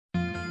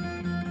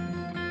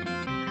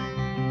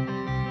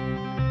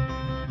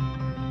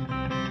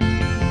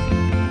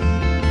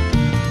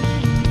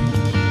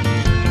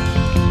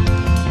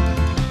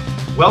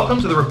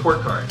Welcome to the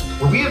Report Card,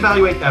 where we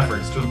evaluate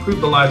efforts to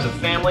improve the lives of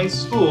families,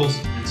 schools,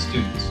 and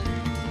students.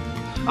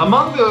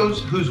 Among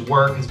those whose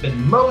work has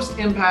been most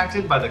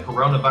impacted by the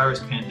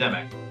coronavirus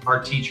pandemic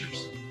are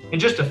teachers. In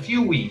just a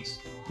few weeks,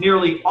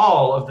 nearly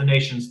all of the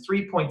nation's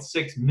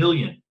 3.6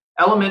 million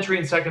elementary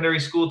and secondary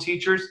school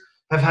teachers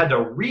have had to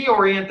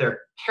reorient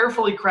their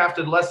carefully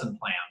crafted lesson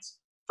plans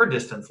for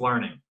distance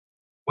learning.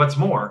 What's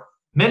more,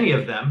 many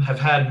of them have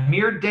had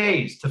mere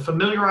days to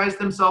familiarize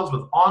themselves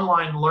with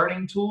online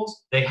learning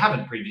tools they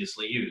haven't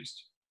previously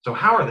used. So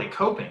how are they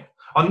coping?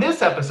 On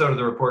this episode of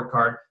the Report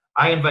Card,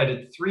 I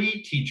invited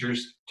 3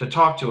 teachers to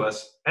talk to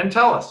us and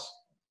tell us.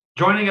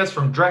 Joining us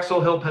from Drexel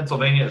Hill,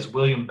 Pennsylvania is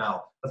William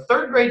Bell, a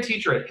 3rd grade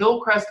teacher at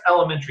Hillcrest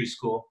Elementary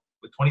School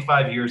with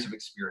 25 years of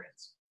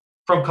experience.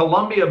 From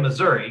Columbia,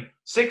 Missouri,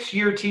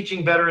 6-year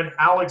teaching veteran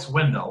Alex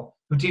Wendell,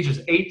 who teaches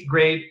 8th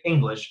grade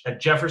English at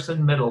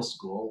Jefferson Middle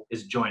School,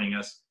 is joining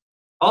us.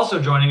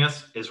 Also joining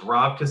us is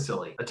Rob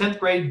Casilli, a 10th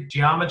grade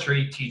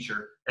geometry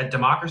teacher at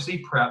Democracy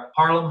Prep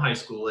Harlem High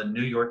School in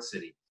New York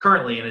City,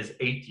 currently in his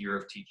 8th year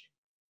of teaching.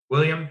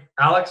 William,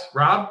 Alex,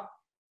 Rob,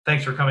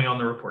 thanks for coming on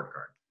the Report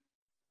Card.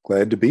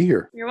 Glad to be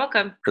here. You're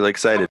welcome. Really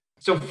excited.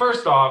 So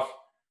first off,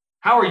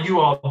 how are you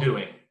all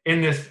doing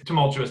in this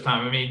tumultuous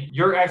time? I mean,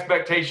 your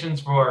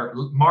expectations for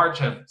March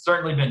have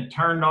certainly been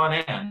turned on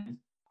end.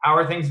 How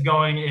are things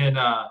going in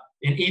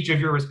each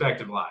of your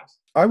respective lives?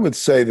 I would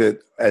say that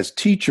as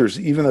teachers,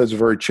 even though it's a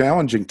very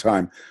challenging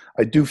time,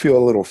 I do feel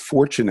a little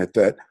fortunate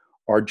that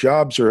our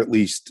jobs are at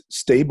least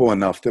stable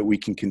enough that we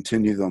can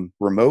continue them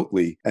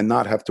remotely and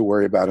not have to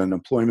worry about an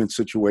employment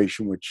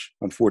situation, which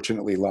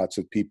unfortunately lots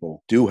of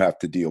people do have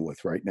to deal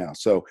with right now.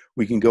 So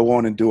we can go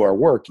on and do our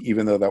work,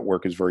 even though that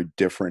work is very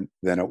different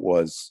than it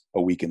was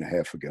a week and a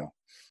half ago.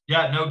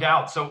 Yeah, no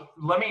doubt. So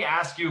let me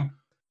ask you,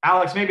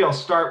 Alex, maybe I'll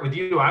start with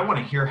you. I want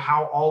to hear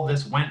how all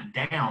this went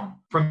down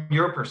from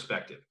your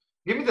perspective.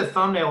 Give me the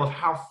thumbnail of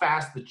how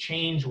fast the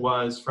change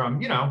was from,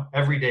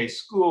 everyday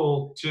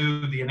school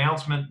to the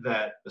announcement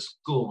that the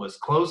school was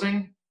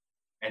closing,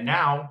 and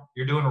now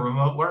you're doing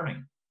remote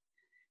learning.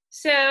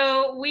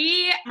 So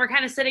we were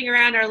kind of sitting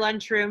around our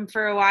lunchroom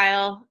for a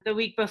while the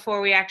week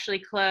before we actually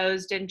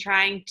closed and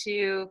trying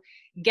to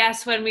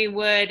guess when we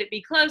would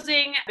be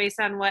closing based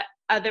on what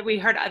we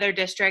heard other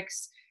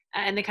districts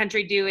in the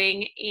country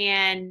doing.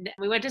 And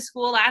we went to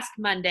school last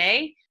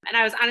Monday, and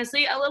I was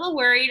honestly a little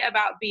worried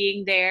about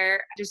being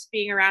there, just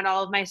being around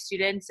all of my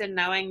students and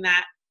knowing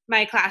that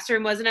my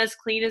classroom wasn't as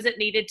clean as it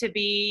needed to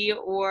be,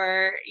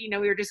 or, we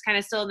were just kind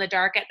of still in the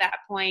dark at that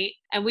point.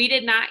 And we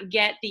did not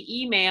get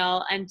the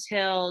email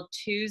until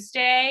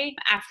Tuesday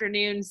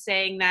afternoon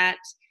saying that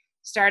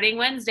starting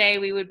Wednesday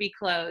we would be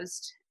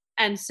closed.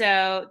 And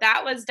so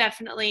that was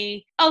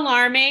definitely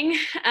alarming.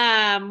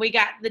 We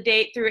got the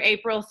date through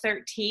April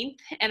 13th,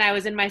 and I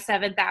was in my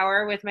 7th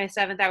hour with my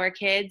 7th hour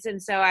kids.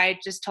 And so I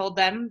just told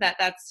them that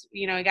that's,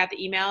 I got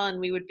the email and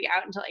we would be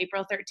out until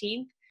April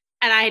 13th.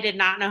 And I did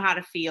not know how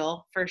to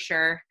feel for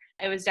sure.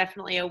 It was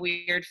definitely a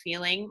weird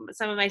feeling.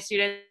 Some of my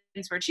students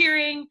were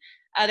cheering.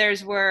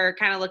 Others were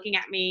kind of looking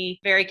at me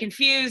very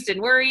confused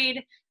and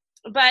worried.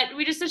 But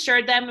we just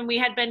assured them, and we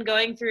had been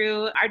going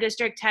through, our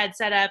district had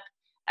set up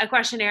a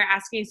questionnaire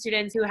asking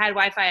students who had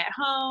Wi-Fi at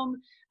home.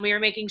 We were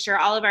making sure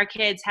all of our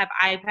kids have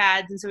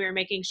iPads, and so we were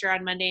making sure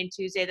on Monday and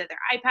Tuesday that their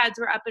iPads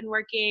were up and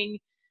working,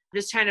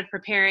 just kind of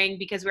preparing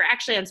because we're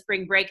actually on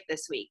spring break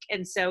this week.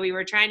 And so we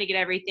were trying to get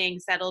everything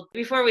settled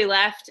before we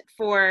left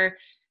for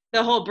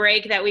the whole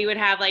break that we would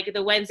have, like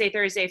the Wednesday,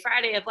 Thursday,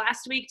 Friday of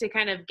last week to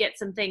kind of get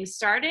some things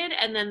started.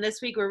 And then this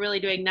week we're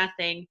really doing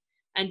nothing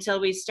until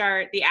we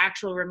start the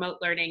actual remote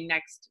learning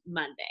next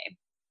Monday.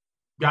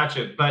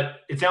 Gotcha. But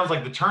it sounds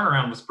like the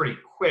turnaround was pretty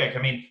quick.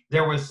 I mean,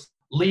 there was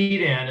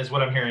lead in, is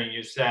what I'm hearing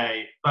you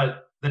say,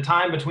 but the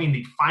time between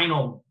the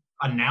final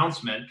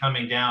announcement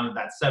coming down at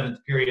that 7th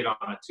period on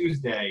a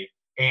Tuesday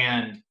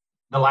and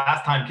the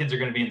last time kids are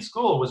going to be in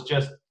school was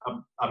just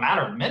a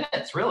matter of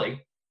minutes,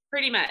 really.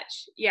 Pretty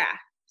much. Yeah.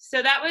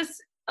 So that was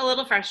a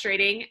little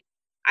frustrating.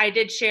 I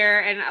did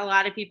share, and a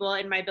lot of people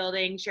in my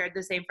building shared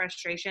the same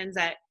frustrations,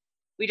 that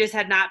we just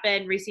had not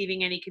been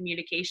receiving any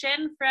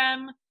communication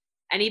from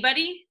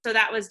anybody. So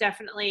that was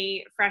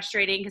definitely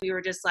frustrating because we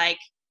were just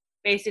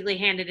basically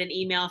handed an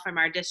email from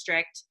our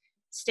district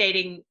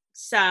stating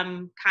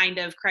some kind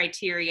of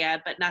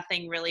criteria, but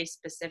nothing really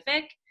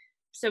specific.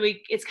 So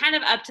it's kind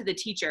of up to the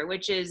teacher,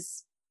 which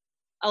is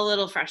a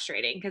little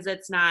frustrating because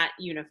it's not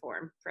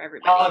uniform for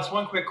everybody. Alex,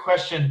 one quick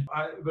question,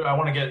 but I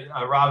want to get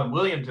Rob and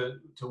William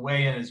to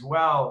weigh in as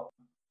well.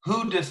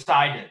 Who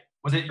decided?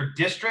 Was it your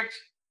district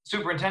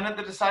superintendent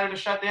that decided to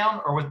shut down,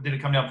 or did it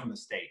come down from the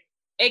state?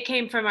 It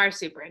came from our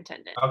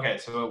superintendent. Okay,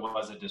 so it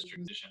was a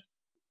district decision.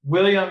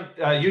 William,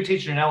 you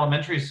teach in an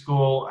elementary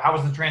school. How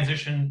was the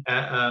transition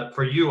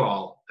for you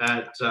all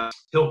at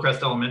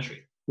Hillcrest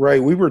Elementary?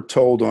 Right. We were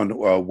told on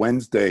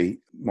Wednesday,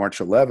 March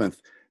 11th,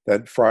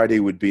 that Friday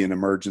would be an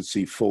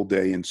emergency full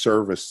day in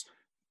service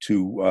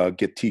to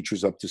get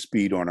teachers up to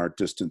speed on our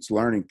distance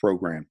learning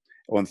program.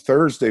 On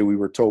Thursday, we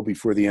were told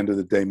before the end of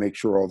the day, make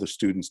sure all the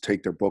students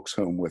take their books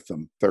home with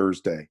them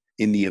Thursday.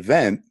 In the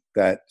event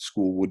that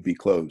school would be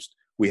closed.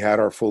 We had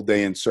our full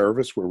day in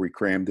service where we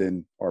crammed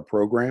in our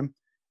program,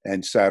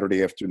 and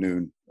Saturday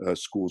afternoon,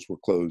 schools were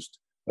closed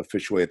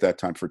officially at that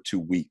time for 2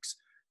 weeks.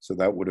 So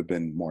that would have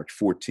been March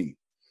 14th.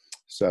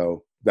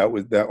 So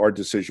that our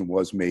decision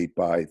was made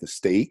by the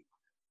state,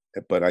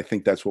 but I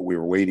think that's what we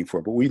were waiting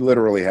for. But we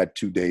literally had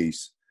 2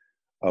 days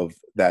of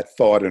that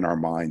thought in our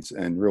minds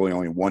and really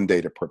only 1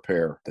 day to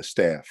prepare the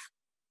staff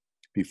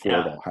before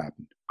it all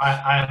happened.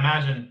 I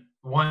imagine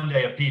 1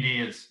 day of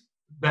PD is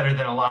better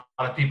than a lot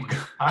of people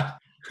got,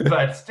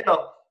 but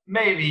still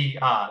maybe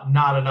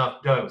not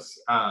enough dose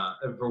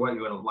for what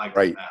you would have liked.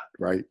 Right, that.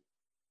 right.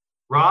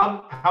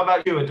 Rob, how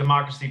about you at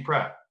Democracy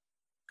Prep?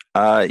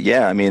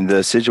 Yeah, I mean,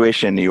 the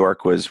situation in New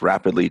York was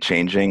rapidly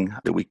changing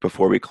the week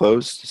before we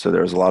closed. So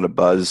there was a lot of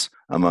buzz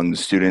among the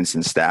students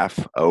and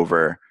staff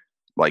over,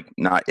 like,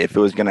 not if it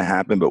was going to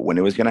happen, but when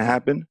it was going to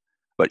happen.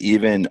 But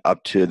even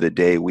up to the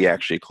day we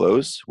actually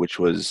closed, which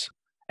was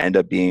end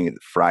up being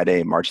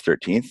Friday, March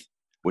 13th,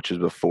 which was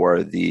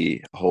before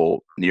the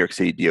whole New York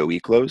City DOE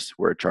closed.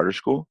 We're a charter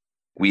school.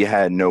 We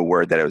had no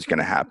word that it was going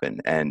to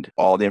happen. And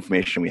all the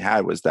information we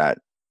had was that,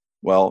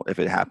 well, if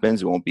it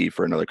happens, it won't be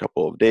for another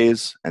couple of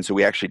days. And so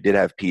we actually did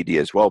have PD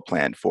as well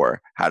planned for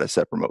how to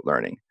set remote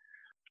learning.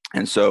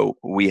 And so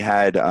we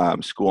had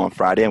school on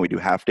Friday, and we do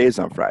half days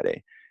on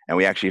Friday. And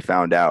we actually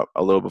found out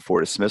a little before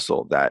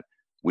dismissal that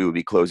we would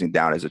be closing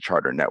down as a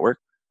charter network.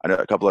 I know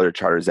a couple other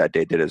charters that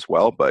day did as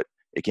well, but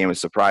it came as a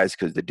surprise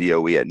because the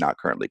DOE had not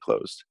currently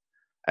closed.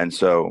 And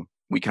so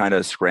we kind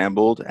of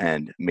scrambled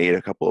and made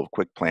a couple of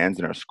quick plans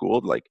in our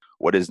school, like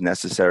what is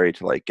necessary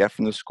to get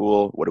from the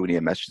school? What do we need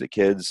to message the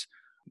kids?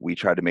 We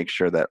tried to make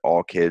sure that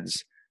all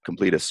kids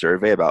complete a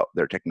survey about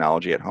their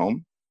technology at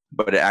home,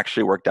 but it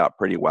actually worked out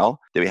pretty well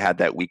that we had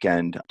that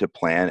weekend to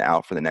plan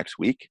out for the next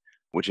week,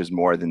 which is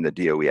more than the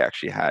DOE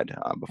actually had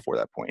before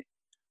that point.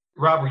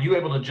 Rob, were you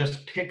able to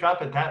just pick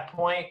up at that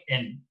point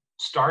and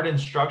start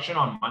instruction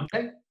on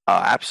Monday?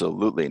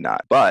 Absolutely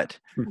not. But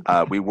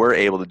we were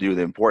able to do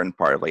the important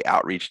part of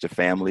outreach to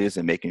families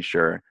and making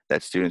sure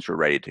that students were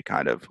ready to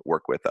kind of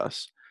work with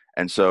us.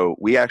 And so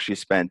we actually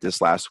spent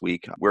this last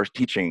week, we're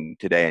teaching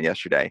today and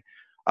yesterday,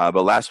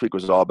 but last week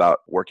was all about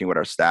working with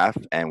our staff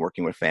and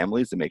working with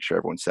families to make sure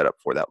everyone's set up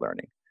for that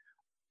learning.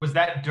 Was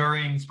that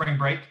during spring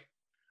break?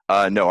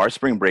 No, our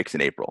spring break's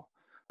in April.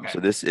 Okay. So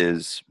this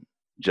is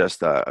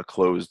just a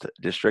closed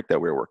district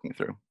that we're working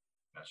through.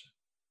 Gotcha.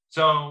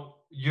 So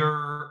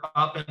you're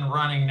up and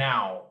running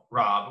now,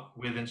 Rob,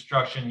 with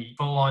instruction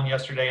full on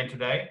yesterday and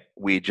today?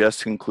 We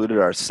just concluded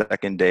our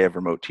second day of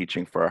remote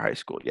teaching for our high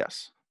school,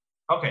 yes.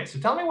 Okay, so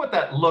tell me what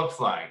that looks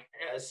like.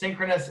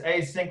 Synchronous,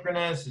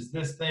 asynchronous, is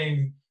this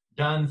thing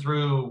done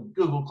through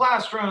Google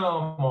Classroom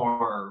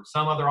or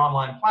some other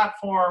online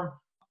platform?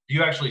 Do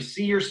you actually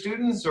see your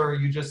students, or are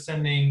you just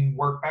sending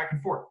work back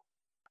and forth?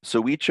 So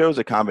we chose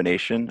a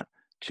combination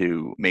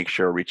to make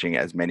sure we're reaching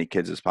as many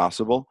kids as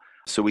possible.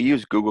 So we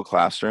use Google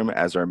Classroom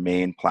as our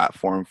main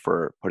platform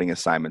for putting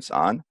assignments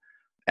on.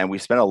 And we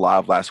spent a lot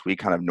of last week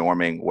kind of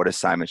norming what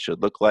assignments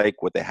should look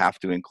like, what they have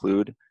to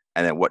include,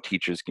 and then what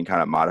teachers can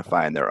kind of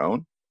modify on their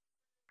own.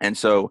 And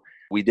so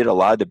we did a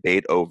lot of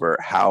debate over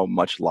how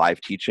much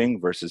live teaching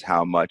versus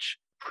how much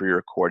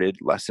pre-recorded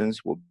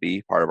lessons will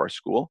be part of our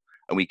school.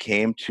 And we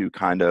came to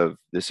kind of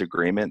this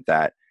agreement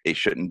that it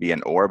shouldn't be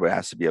an or, but it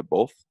has to be a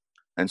both.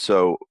 And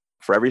so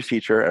for every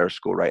teacher at our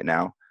school right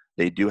now,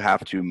 they do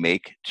have to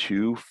make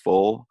 2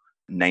 full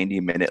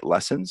 90-minute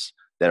lessons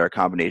that are a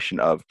combination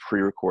of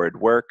pre-recorded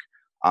work,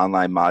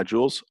 online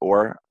modules,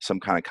 or some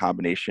kind of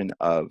combination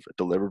of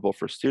deliverable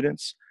for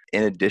students.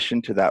 In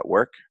addition to that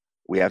work,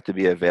 we have to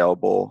be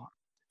available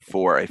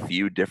for a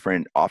few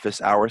different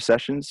office hour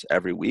sessions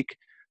every week.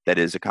 That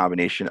is a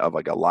combination of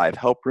a live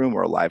help room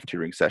or a live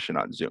tutoring session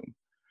on Zoom.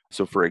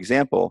 So for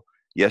example,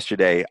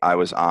 yesterday I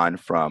was on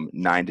from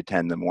 9 to 10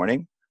 in the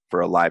morning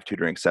for a live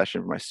tutoring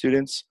session for my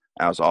students.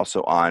 I was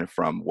also on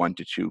from 1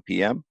 to 2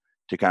 p.m.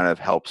 to kind of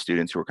help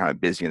students who are kind of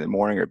busy in the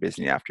morning or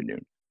busy in the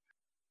afternoon.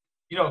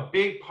 You know, a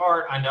big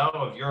part, I know,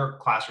 of your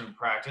classroom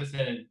practice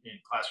and in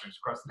classrooms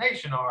across the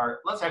nation are,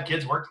 let's have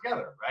kids work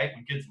together, right?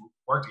 When kids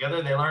work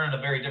together, they learn in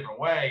a very different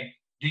way.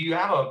 Do you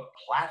have a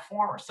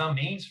platform or some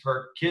means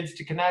for kids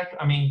to connect?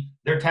 I mean,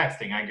 they're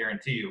texting, I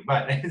guarantee you,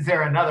 but is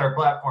there another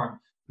platform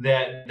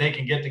that they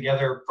can get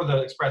together for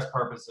the express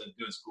purpose of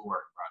doing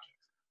schoolwork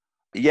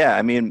projects? Yeah,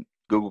 I mean,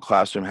 Google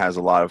Classroom has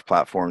a lot of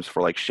platforms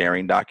for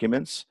sharing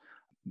documents,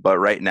 but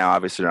right now,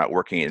 obviously, they're not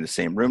working in the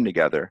same room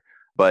together.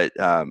 But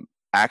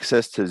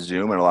access to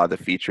Zoom and a lot of the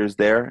features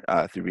there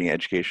through being an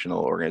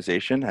educational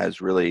organization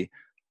has really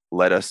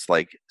let us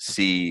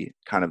see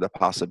kind of the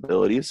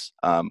possibilities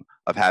of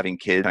having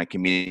kids kind of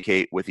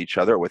communicate with each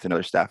other or with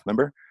another staff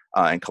member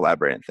and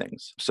collaborate on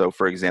things. So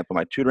for example,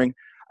 my tutoring,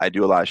 I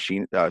do a lot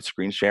of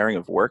screen sharing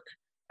of work,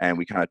 and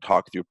we kind of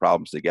talk through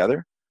problems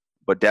together.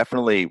 But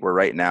definitely we're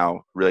right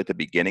now really at the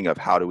beginning of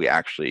how do we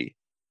actually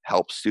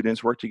help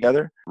students work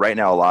together. Right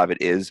now, a lot of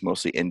it is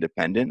mostly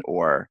independent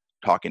or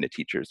talking to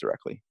teachers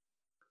directly.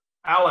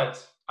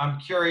 Alex, I'm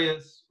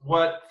curious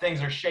what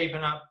things are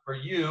shaping up for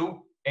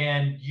you.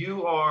 And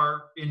you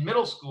are in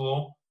middle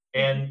school.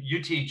 and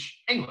you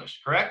teach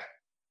English, correct?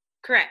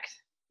 Correct.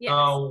 Yes.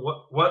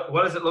 So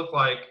what does it look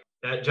like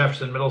at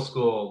Jefferson Middle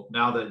School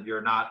now that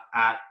you're not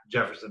at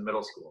Jefferson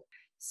Middle School?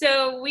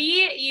 So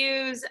we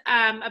use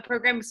a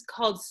program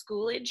called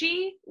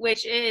Schoology,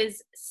 which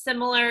is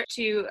similar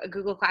to a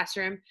Google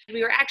Classroom.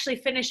 We were actually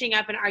finishing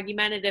up an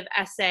argumentative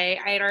essay.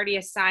 I had already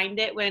assigned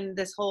it when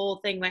this whole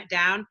thing went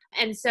down.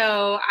 And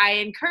so I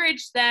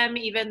encouraged them,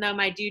 even though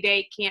my due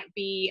date can't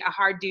be a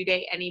hard due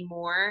date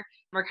anymore.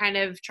 We're kind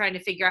of trying to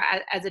figure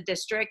out as a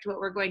district what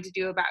we're going to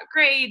do about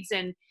grades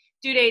and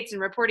due dates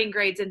and reporting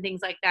grades and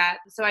things like that.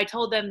 So I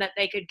told them that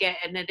they could get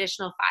an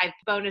additional 5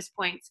 bonus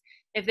points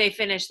if they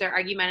finished their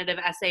argumentative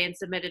essay and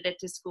submitted it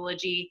to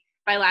Schoology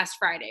by last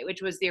Friday,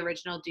 which was the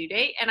original due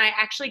date. And I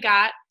actually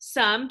got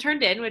some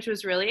turned in, which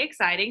was really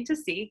exciting to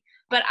see.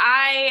 But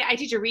I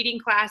teach a reading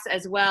class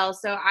as well.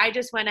 So I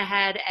just went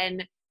ahead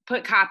and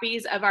put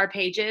copies of our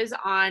pages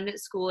on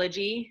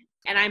Schoology.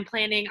 And I'm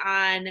planning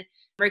on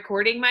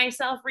recording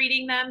myself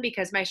reading them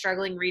because my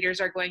struggling readers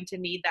are going to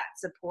need that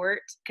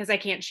support because I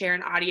can't share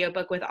an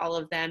audiobook with all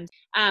of them.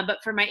 But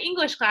for my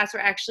English class, we're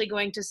actually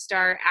going to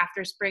start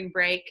after spring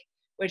break,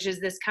 which is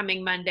this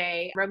coming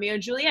Monday, Romeo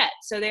and Juliet.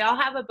 So they all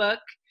have a book.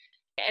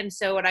 And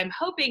so what I'm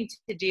hoping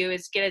to do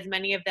is get as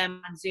many of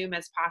them on Zoom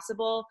as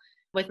possible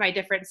with my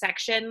different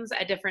sections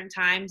at different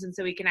times. And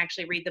so we can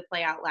actually read the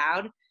play out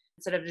loud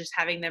instead of just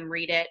having them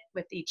read it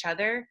with each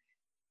other.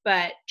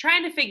 But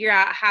trying to figure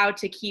out how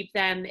to keep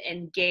them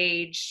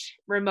engaged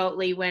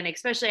remotely when,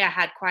 especially I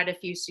had quite a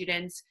few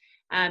students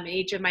in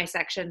each of my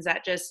sections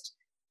that just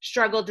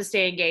struggled to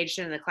stay engaged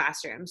in the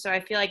classroom. So I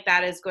feel like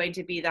that is going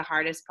to be the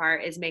hardest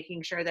part, is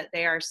making sure that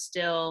they are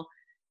still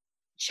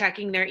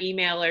checking their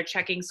email or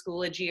checking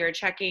Schoology or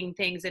checking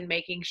things and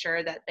making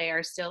sure that they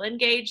are still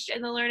engaged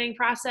in the learning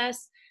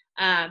process,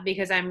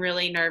 because I'm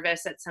really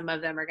nervous that some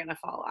of them are going to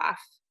fall off.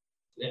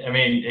 I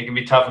mean, it can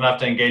be tough enough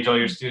to engage all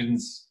your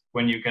students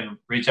when you can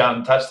reach out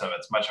and touch them.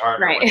 It's much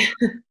harder Right.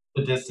 when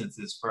the distance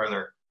is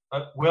further.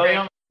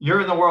 William,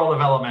 you're in the world of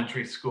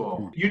elementary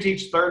school. You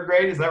teach third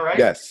grade, is that right?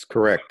 Yes,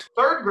 correct.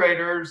 Third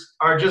graders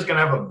are just going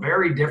to have a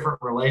very different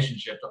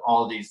relationship to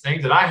all these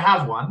things, and I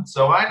have one,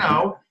 so I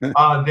know,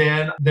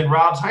 than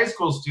Rob's high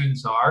school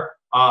students are,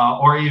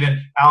 or even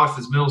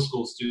Alex's middle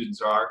school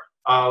students are.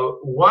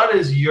 What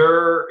is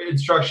your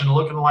instruction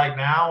looking like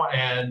now,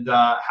 and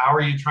how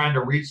are you trying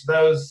to reach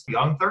those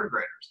young third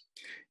graders?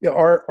 Yeah,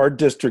 our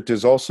district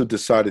has also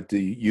decided to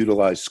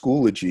utilize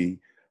Schoology,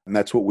 and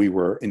that's what we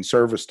were in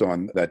service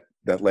on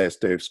that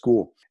last day of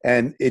school.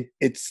 And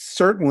it's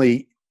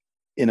certainly,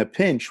 in a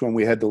pinch, when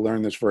we had to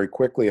learn this very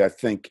quickly, I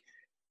think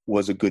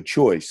was a good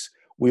choice.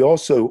 We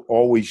also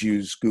always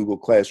use Google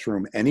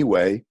Classroom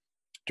anyway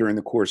during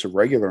the course of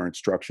regular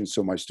instruction,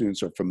 so my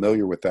students are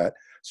familiar with that.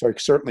 So I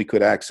certainly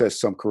could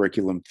access some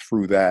curriculum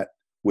through that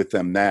with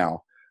them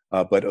now.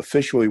 But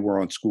officially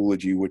we're on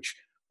Schoology,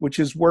 which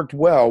has worked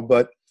well,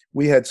 but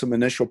we had some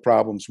initial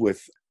problems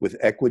with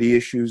equity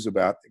issues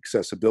about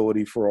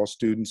accessibility for all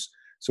students.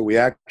 So we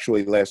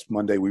actually, last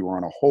Monday, we were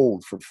on a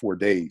hold for 4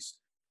 days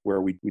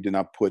where we did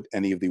not put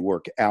any of the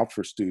work out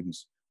for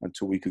students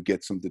until we could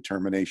get some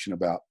determination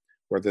about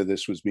whether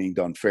this was being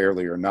done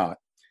fairly or not.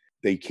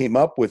 They came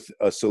up with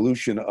a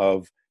solution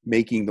of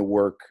making the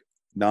work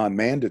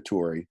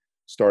non-mandatory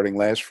starting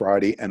last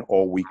Friday and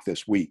all week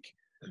this week.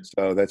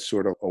 So that's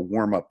sort of a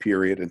warm-up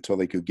period until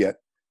they could get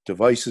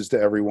devices to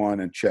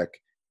everyone and check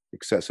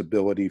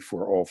accessibility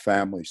for all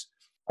families.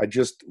 I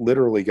just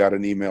literally got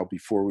an email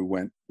before we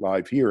went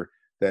live here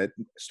that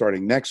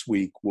starting next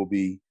week will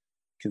be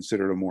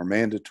considered a more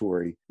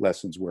mandatory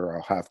lessons where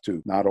I'll have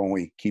to not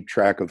only keep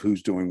track of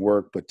who's doing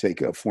work, but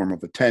take a form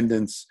of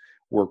attendance.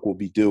 Work will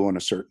be due on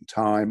a certain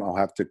time. I'll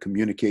have to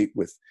communicate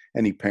with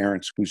any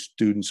parents whose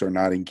students are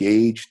not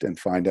engaged and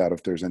find out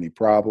if there's any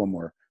problem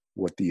or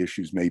what the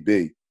issues may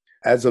be.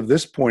 As of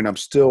this point, I'm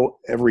still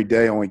every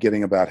day only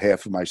getting about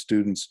half of my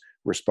students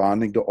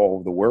responding to all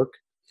of the work.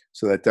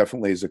 So that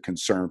definitely is a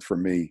concern for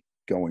me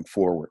going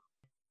forward.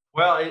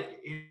 Well,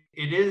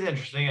 it is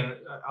interesting. And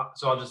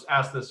so I'll just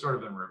ask this sort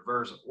of in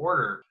reverse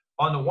order.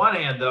 On the one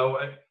hand, though,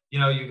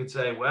 you could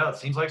say, well, it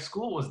seems like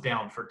school was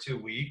down for 2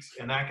 weeks,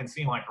 and that can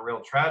seem like a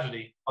real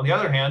tragedy. On the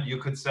other hand, you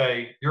could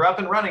say you're up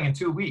and running in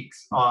 2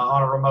 weeks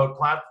on a remote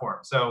platform.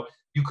 So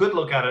you could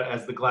look at it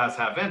as the glass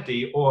half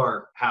empty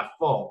or half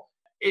full.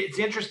 It's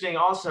interesting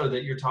also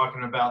that you're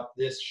talking about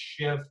this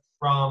shift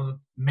from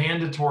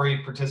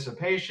mandatory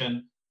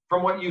participation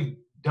from what you've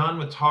done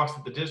with talks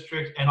at the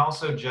district, and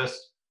also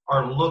just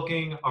are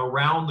looking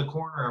around the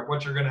corner at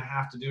what you're going to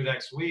have to do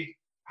next week.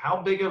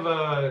 How big of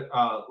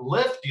a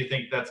lift do you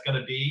think that's going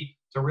to be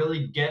to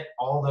really get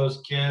all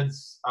those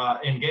kids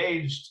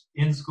engaged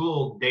in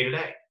school day to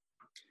day?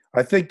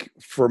 I think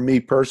for me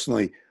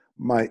personally,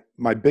 my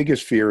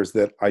biggest fear is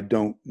that I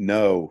don't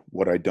know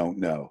what I don't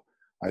know.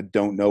 I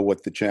don't know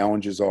what the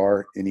challenges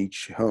are in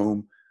each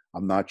home.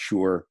 I'm not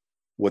sure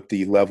what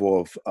the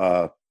level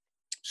of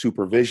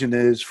supervision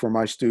is for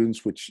my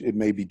students, which it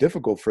may be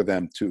difficult for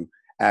them to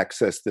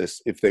access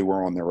this if they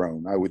were on their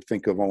own. I would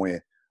think of only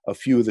a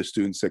few of the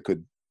students that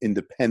could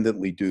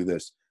independently do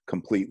this,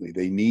 completely.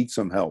 They need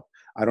some help.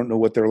 I don't know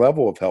what their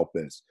level of help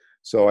is.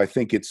 So I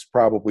think it's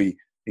probably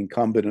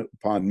incumbent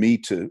upon me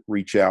to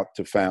reach out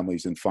to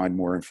families and find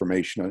more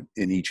information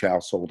in each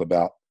household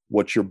about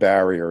what's your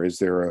barrier. Is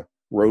there a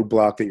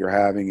roadblock that you're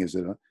having? Is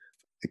it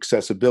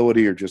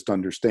accessibility or just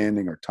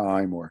understanding or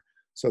time? Or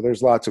so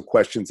there's lots of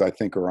questions I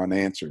think are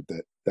unanswered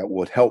that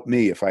would help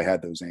me if I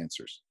had those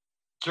answers.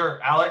 Sure.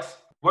 Alex,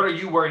 what are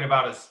you worried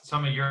about as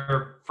some of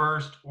your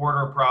first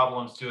order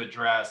problems to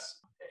address?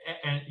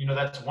 And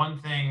that's one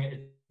thing.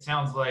 It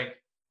sounds like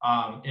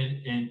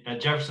at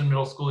Jefferson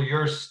Middle School,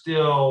 you're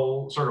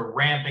still sort of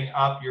ramping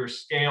up your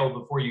scale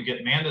before you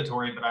get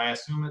mandatory, but I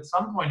assume at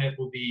some point it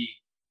will be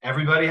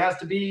everybody has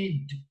to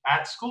be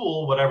at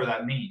school, whatever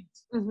that means.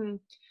 Mm-hmm.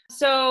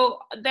 So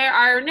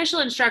our initial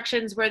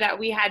instructions were that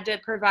we had to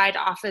provide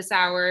office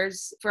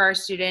hours for our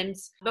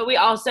students, but we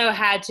also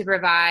had to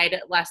provide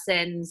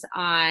lessons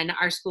on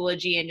our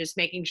Schoology and just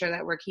making sure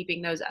that we're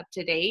keeping those up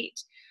to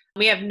date.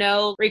 We have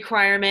no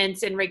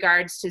requirements in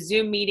regards to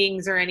Zoom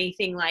meetings or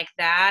anything like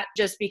that,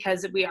 just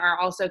because we are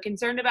also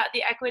concerned about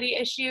the equity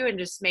issue and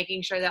just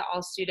making sure that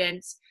all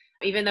students,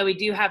 even though we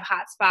do have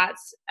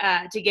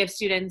hotspots to give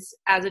students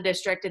as a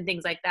district and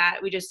things like that,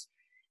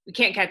 we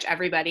can't catch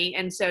everybody.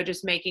 And so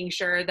just making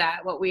sure that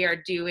what we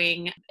are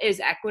doing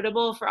is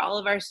equitable for all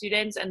of our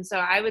students. And so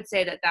I would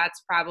say that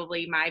that's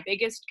probably my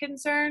biggest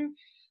concern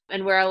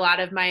and where a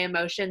lot of my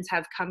emotions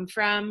have come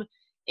from,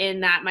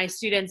 in that my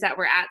students that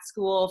were at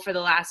school for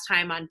the last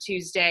time on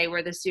Tuesday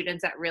were the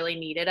students that really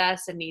needed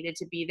us and needed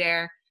to be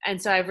there.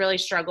 And so I've really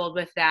struggled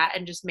with that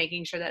and just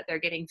making sure that they're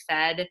getting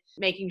fed,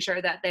 making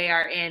sure that they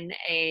are in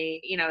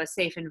a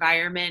safe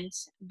environment.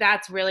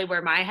 That's really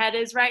where my head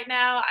is right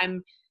now.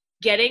 I'm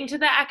getting to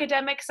the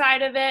academic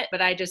side of it,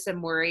 but I just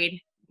am worried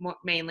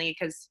mainly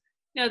because,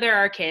 there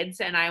are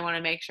kids and I want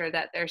to make sure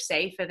that they're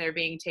safe and they're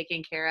being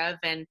taken care of.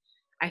 And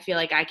I feel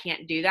like I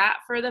can't do that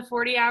for the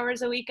 40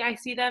 hours a week I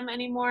see them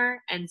anymore.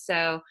 And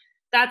so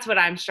that's what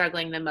I'm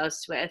struggling the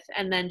most with.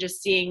 And then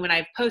just seeing when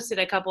I've posted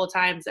a couple of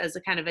times as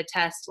a kind of a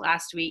test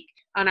last week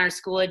on our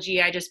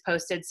Schoology, I just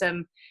posted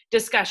some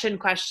discussion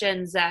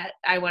questions that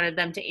I wanted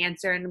them to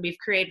answer. And we've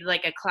created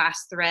like a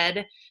class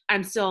thread.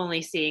 I'm still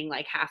only seeing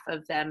like half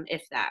of them,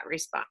 if that,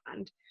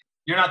 respond.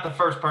 You're not the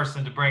first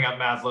person to bring up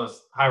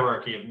Maslow's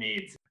hierarchy of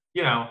needs.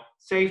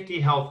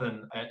 Safety, health,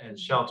 and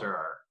shelter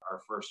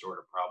are first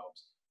order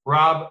problems.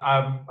 Rob,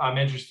 I'm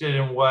interested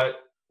in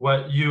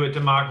what you at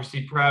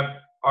Democracy Prep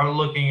are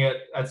looking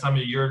at some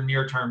of your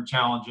near-term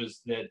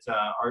challenges that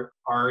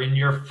are in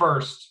your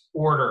first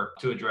order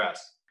to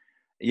address.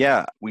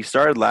 Yeah, we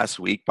started last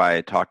week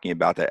by talking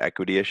about the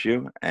equity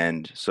issue.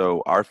 And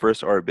so our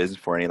first order of business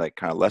for any like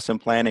kind of lesson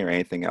planning or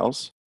anything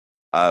else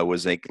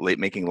was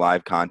making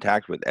live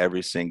contact with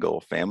every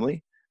single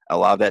family. A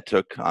lot of that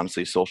took,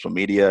 honestly, social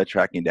media,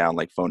 tracking down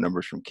like phone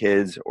numbers from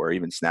kids or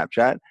even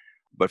Snapchat,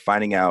 but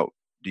finding out,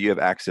 do you have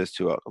access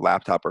to a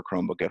laptop or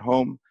Chromebook at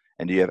home?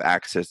 And do you have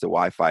access to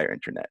Wi-Fi or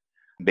internet?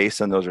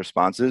 Based on those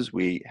responses,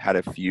 we had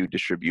a few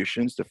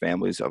distributions to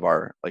families of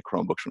our like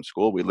Chromebooks from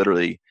school. We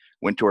literally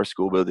went to our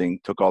school building,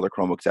 took all the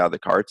Chromebooks out of the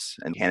carts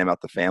and handed them out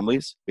to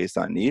families based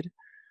on need.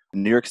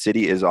 New York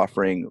City is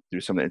offering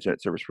through some of the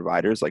internet service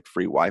providers like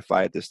free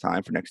Wi-Fi at this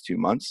time for next 2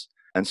 months.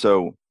 And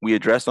so we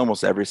addressed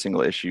almost every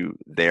single issue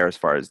there as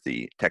far as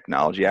the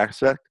technology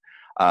aspect.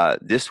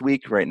 This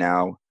week right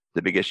now,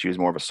 the big issue is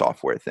more of a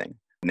software thing.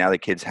 Now that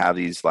kids have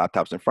these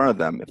laptops in front of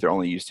them, if they're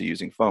only used to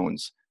using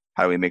phones,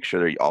 how do we make sure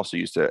they're also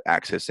used to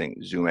accessing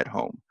Zoom at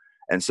home?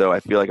 And so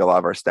I feel like a lot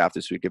of our staff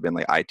this week have been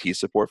like IT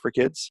support for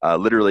kids,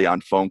 literally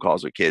on phone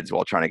calls with kids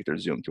while trying to get their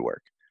Zoom to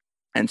work.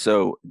 And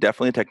so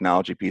definitely the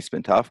technology piece has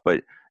been tough,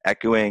 but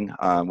echoing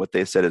what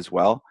they said as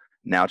well,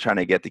 now trying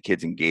to get the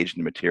kids engaged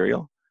in the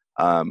material.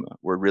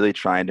 We're really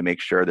trying to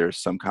make sure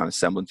there's some kind of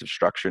semblance of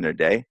structure in their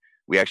day.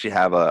 We actually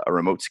have a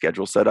remote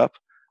schedule set up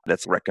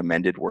that's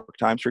recommended work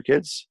times for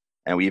kids.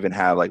 And we even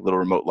have like little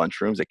remote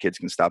lunchrooms that kids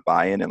can stop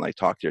by in and like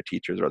talk to their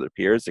teachers or other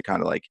peers to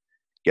kind of like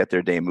get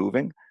their day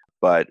moving.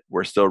 But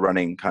we're still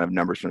running kind of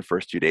numbers from the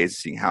first 2 days,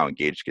 seeing how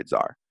engaged kids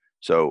are.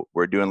 So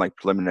we're doing like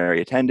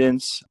preliminary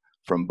attendance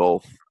from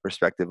both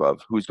perspective of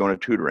who's going to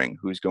tutoring,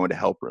 who's going to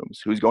help rooms,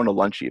 who's going to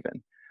lunch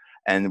even.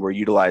 And we're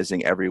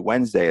utilizing every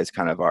Wednesday as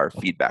kind of our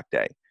feedback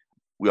day.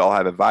 We all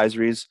have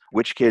advisories.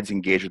 Which kids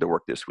engaged with their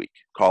work this week?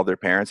 Call their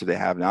parents if they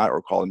have not,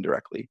 or call them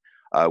directly.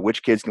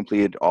 Which kids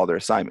completed all their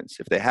assignments?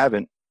 If they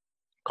haven't,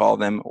 call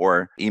them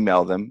or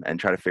email them and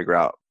try to figure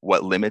out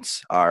what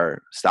limits are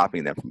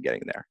stopping them from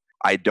getting there.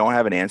 I don't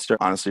have an answer,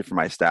 honestly, for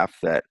my staff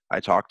that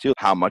I talk to,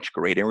 how much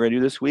grading we're going to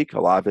do this week. A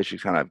lot of it's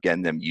just kind of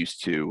getting them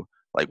used to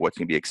like what's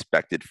going to be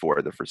expected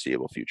for the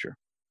foreseeable future.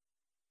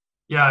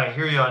 Yeah, I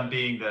hear you on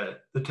being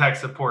the tech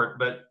support,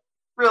 but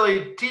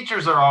really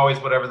teachers are always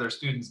whatever their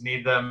students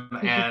need them.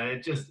 And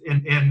it just,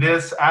 in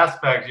this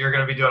aspect, you're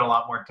going to be doing a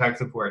lot more tech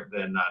support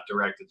than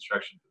direct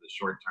instruction for the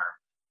short term.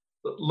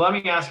 Let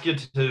me ask you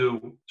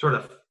to sort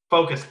of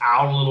focus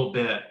out a little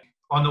bit.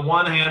 On the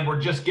one hand, we're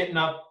just getting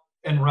up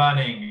and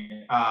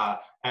running.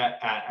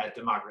 at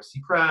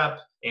Democracy Prep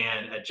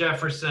and at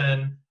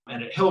Jefferson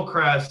and at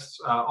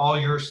Hillcrest, all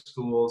your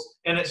schools,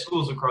 and at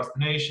schools across the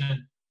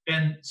nation.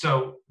 And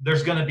so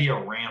there's going to be a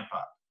ramp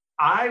up.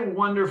 I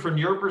wonder from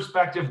your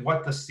perspective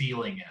what the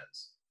ceiling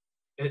is.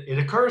 It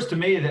occurs to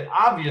me that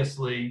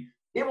obviously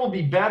it will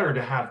be better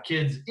to have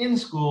kids in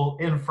school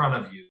in front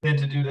of you than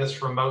to do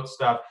this remote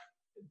stuff.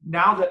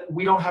 Now that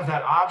we don't have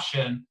that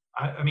option,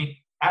 I mean,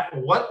 at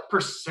what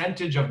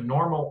percentage of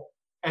normal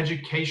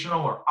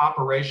educational or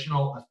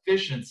operational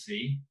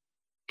efficiency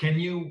can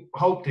you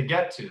hope to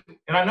get to?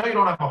 And I know you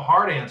don't have a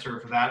hard answer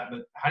for that,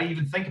 but how do you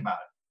even think about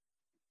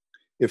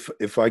it?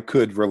 If I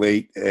could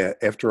relate,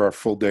 after our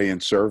full day in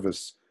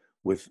service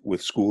with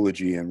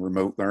Schoology and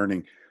remote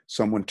learning,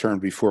 someone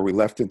turned before we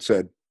left and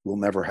said, "We'll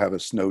never have a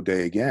snow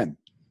day again."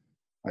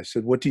 I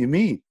said, "What do you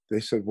mean?" They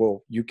said,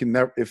 "Well, you can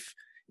never,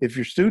 if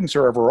your students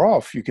are ever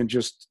off, you can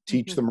just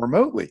teach them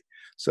remotely."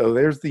 So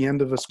there's the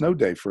end of a snow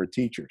day for a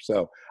teacher.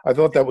 So I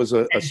thought that was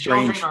a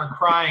strange. Children are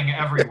crying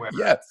everywhere.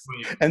 Yes,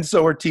 and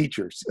so are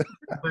teachers.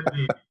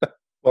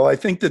 Well, I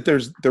think that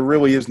there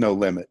really is no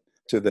limit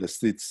to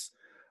this.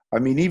 I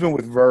mean, even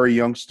with very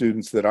young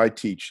students that I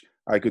teach,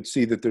 I could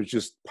see that there's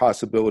just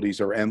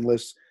possibilities are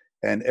endless.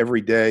 And every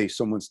day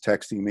someone's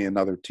texting me,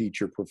 another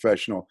teacher,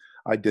 professional,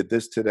 "I did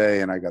this today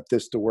and I got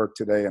this to work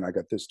today and I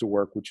got this to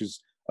work," which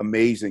is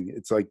amazing.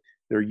 It's like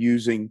they're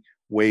using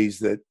ways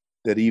that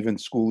even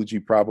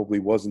Schoology probably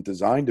wasn't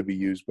designed to be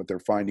used, but they're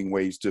finding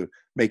ways to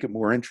make it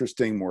more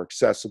interesting, more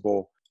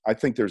accessible. I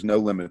think there's no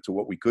limit to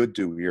what we could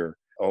do here,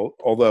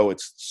 although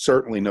it's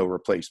certainly no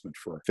replacement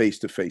for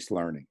face-to-face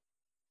learning.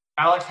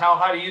 Alex, how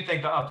high do you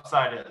think the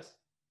upside is?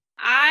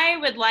 I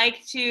would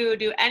like to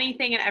do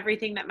anything and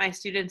everything that my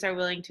students are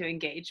willing to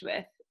engage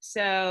with.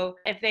 So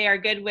if they are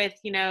good with,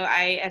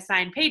 I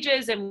assign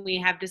pages and we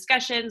have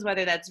discussions,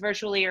 whether that's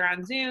virtually or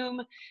on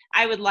Zoom,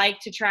 I would like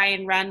to try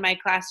and run my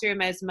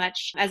classroom as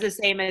much as the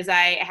same as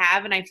I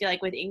have. And I feel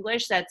like with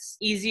English, that's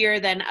easier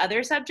than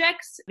other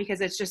subjects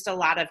because it's just a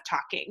lot of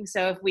talking.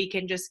 So if we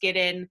can just get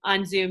in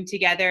on Zoom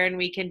together and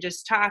we can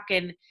just talk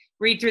and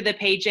read through the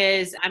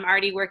pages. I'm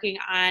already working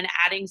on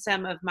adding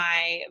some of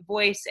my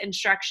voice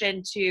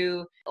instruction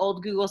to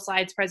old Google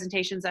Slides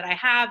presentations that I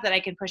have that I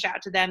can push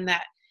out to them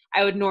that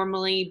I would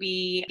normally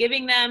be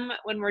giving them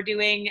when we're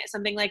doing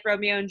something like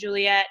Romeo and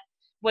Juliet.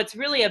 What's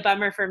really a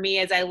bummer for me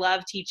is I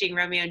love teaching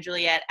Romeo and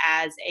Juliet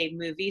as a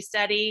movie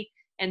study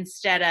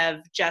instead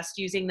of just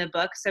using the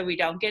book, so we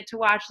don't get to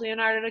watch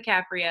Leonardo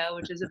DiCaprio,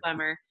 which is a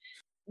bummer.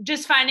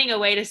 Just finding a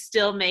way to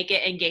still make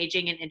it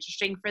engaging and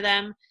interesting for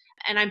them.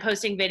 And I'm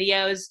posting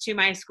videos to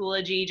my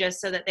Schoology just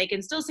so that they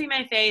can still see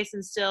my face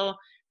and still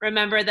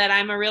remember that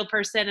I'm a real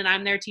person and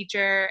I'm their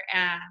teacher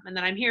and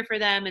that I'm here for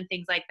them and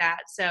things like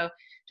that. So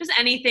just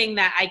anything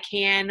that I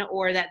can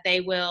or that they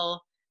will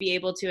be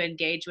able to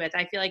engage with.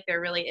 I feel like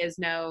there really is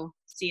no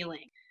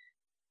ceiling.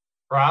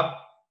 Rob?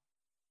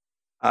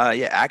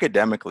 Yeah,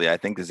 academically, I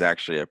think this is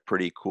actually a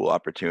pretty cool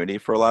opportunity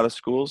for a lot of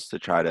schools to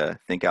try to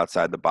think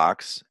outside the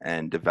box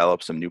and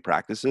develop some new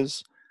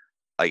practices.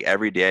 Like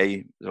every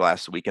day, the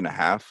last week and a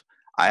half,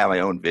 I have my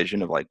own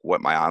vision of like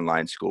what my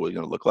online school is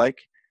going to look like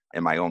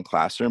in my own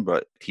classroom,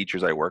 but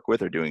teachers I work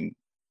with are doing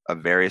a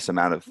various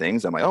amount of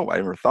things. I'm like, oh, I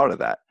never thought of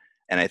that.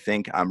 And I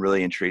think I'm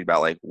really intrigued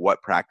about like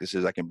what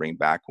practices I can bring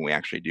back when we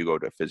actually do go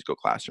to a physical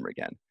classroom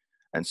again.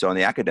 And so on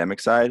the academic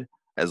side,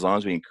 as long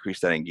as we increase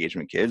that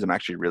engagement with kids, I'm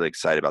actually really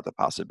excited about the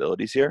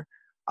possibilities here.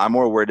 I'm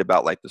more worried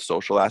about like the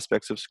social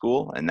aspects of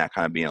school and that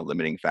kind of being a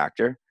limiting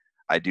factor.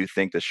 I do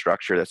think the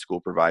structure that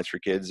school provides for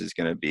kids is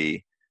going to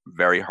be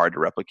very hard to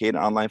replicate in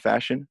online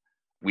fashion.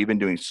 We've been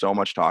doing so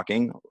much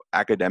talking,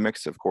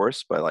 academics, of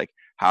course, but like,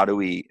 how do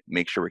we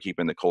make sure we're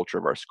keeping the culture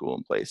of our school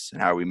in place?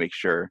 And how do we make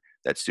sure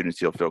that students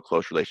feel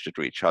close relationship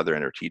to each other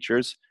and their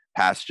teachers,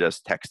 past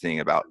just texting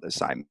about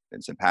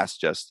assignments and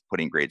past just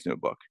putting grades in a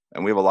book?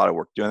 And we have a lot of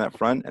work to do on that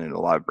front and a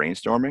lot of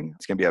brainstorming.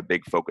 It's going to be a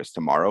big focus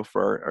tomorrow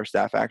for our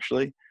staff,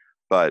 actually.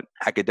 But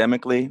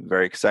academically,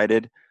 very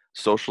excited.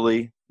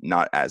 Socially,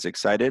 not as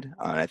excited.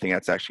 And I think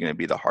that's actually going to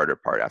be the harder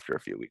part after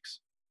a few weeks.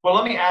 Well,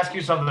 let me ask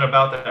you something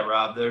about that,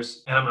 Rob. And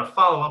I'm going to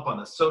follow up on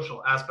the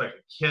social aspect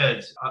of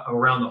kids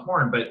around the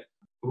horn, but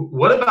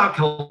what about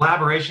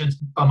collaborations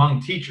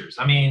among teachers?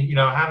 I mean,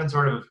 having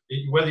sort of,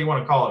 whether you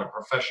want to call it a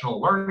professional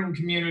learning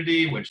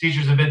community, which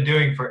teachers have been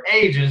doing for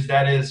ages,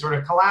 that is sort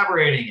of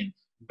collaborating and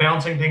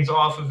bouncing things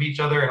off of each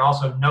other and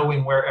also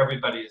knowing where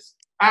everybody is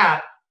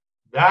at,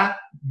 that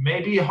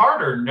may be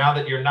harder now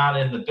that you're not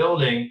in the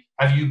building.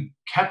 Have you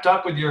kept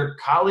up with your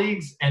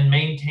colleagues and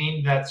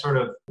maintained that sort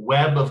of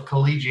web of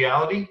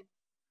collegiality?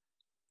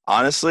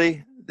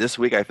 Honestly, this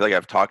week I feel like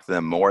I've talked to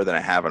them more than I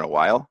have in a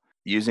while.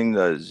 Using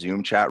the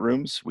Zoom chat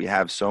rooms, we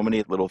have so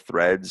many little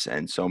threads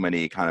and so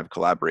many kind of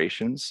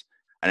collaborations.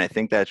 And I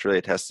think that's really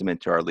a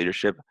testament to our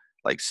leadership,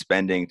 like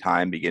spending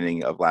time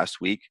beginning of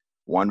last week,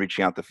 one,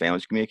 reaching out to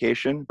families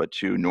communication, but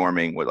two,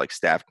 norming what like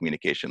staff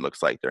communication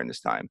looks like during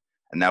this time.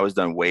 And that was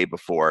done way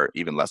before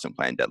even lesson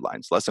plan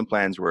deadlines. Lesson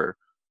plans were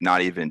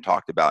not even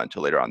talked about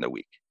until later on in the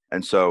week.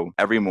 And so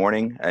every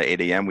morning at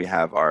 8 a.m., we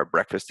have our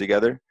breakfast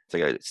together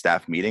It's like a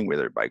staff meeting,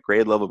 whether by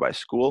grade level, by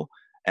school.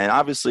 And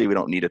obviously, we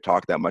don't need to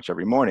talk that much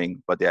every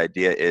morning, but the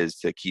idea is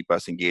to keep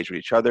us engaged with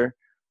each other.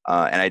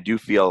 And I do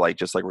feel like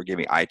just like we're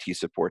giving IT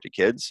support to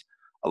kids,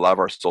 a lot of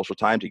our social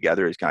time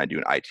together is kind of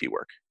doing IT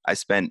work. I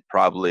spent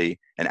probably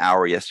an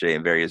hour yesterday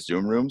in various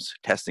Zoom rooms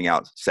testing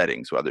out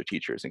settings with other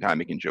teachers and kind of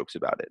making jokes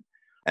about it.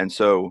 And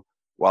so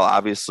while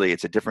obviously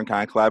it's a different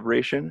kind of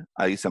collaboration,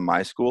 at least in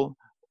my school,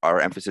 our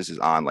emphasis is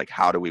on like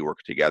how do we work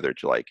together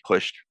to like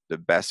push the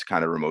best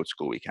kind of remote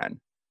school we can.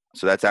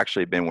 So that's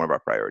actually been one of our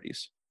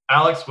priorities.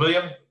 Alex,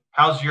 William,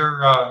 how's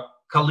your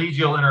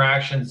collegial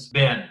interactions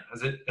been?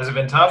 Has it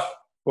been tough?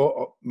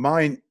 Well,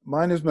 mine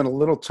has been a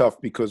little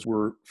tough because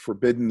we're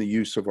forbidden the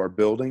use of our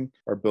building.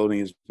 Our building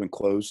has been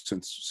closed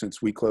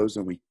since we closed,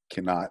 and we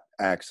cannot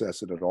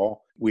access it at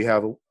all. We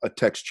have a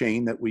text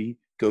chain that we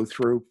go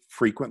through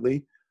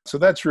frequently. So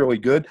that's really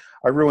good.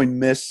 I really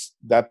miss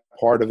that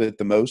part of it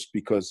the most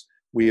because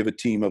we have a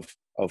team of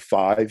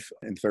 5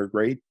 in 3rd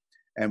grade,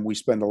 and we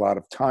spend a lot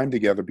of time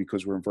together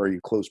because we're in very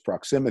close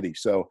proximity.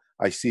 So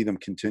I see them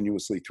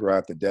continuously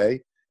throughout the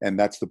day, and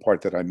that's the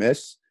part that I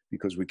miss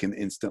because we can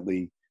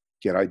instantly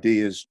get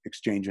ideas,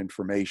 exchange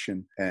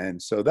information.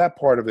 And so that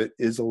part of it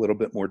is a little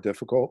bit more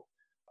difficult.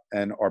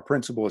 And our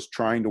principal is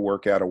trying to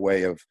work out a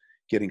way of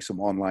getting some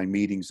online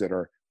meetings that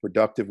are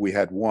productive. We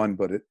had one,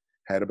 but it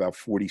had about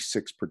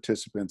 46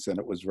 participants, and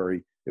it was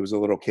a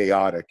little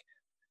chaotic.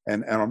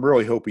 And I'm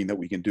really hoping that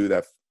we can do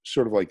that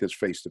sort of like this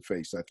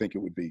face-to-face. I think it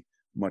would be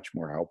much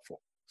more helpful.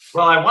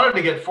 Well, I wanted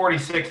to get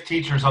 46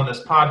 teachers on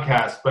this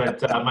podcast,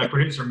 but my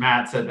producer,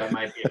 Matt, said that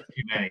might be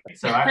too many.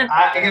 So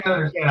I can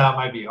understand how it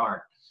might be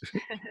hard.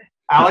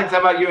 Alex, how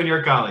about you and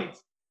your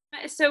colleagues?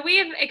 So we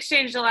have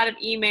exchanged a lot of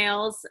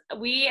emails.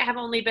 We have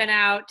only been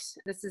out,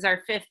 this is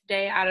our 5th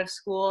day out of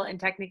school, and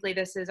technically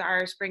this is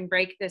our spring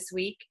break this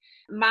week.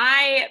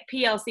 My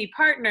PLC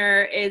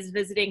partner is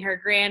visiting her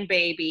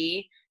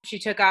grandbaby. She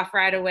took off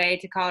right away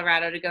to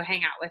Colorado to go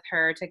hang out with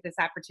her, took this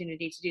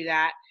opportunity to do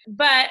that.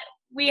 But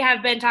we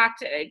have been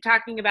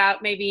talking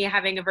about maybe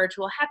having a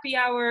virtual happy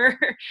hour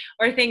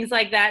or things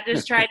like that,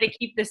 just trying to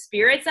keep the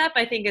spirits up,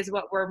 I think is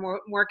what we're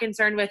more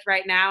concerned with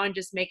right now, and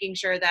just making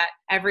sure that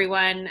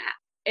everyone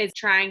is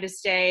trying to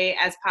stay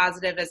as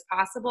positive as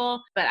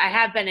possible. But I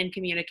have been in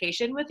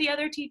communication with the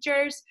other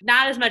teachers,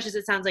 not as much as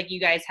it sounds like you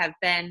guys have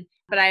been,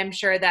 but I am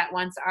sure that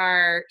once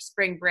our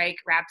spring break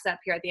wraps up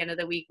here at the end of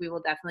the week, we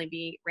will definitely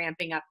be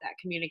ramping up that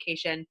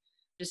communication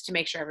just to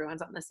make sure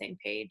everyone's on the same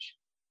page.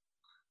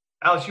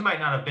 Alex, you might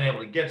not have been able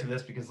to get to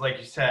this because, like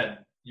you said,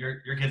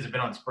 your kids have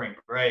been on spring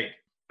break,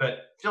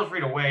 but feel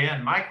free to weigh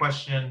in. My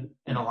question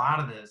in a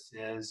lot of this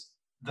is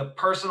the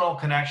personal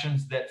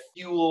connections that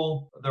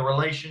fuel the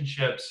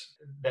relationships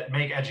that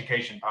make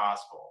education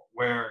possible,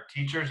 where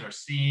teachers are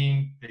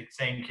seeing the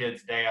same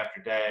kids day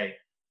after day.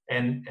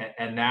 And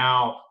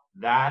now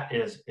that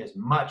is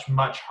much,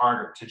 much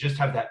harder to just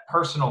have that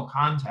personal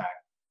contact.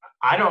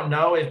 I don't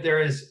know if there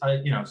is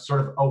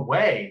sort of a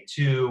way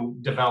to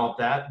develop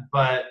that,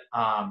 but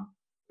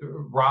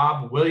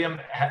Rob, William,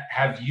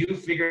 have you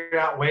figured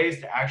out ways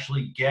to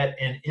actually get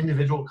in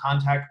individual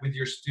contact with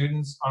your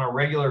students on a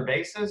regular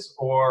basis,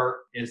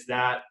 or is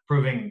that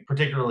proving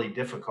particularly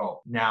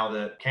difficult now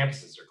that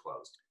campuses are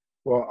closed?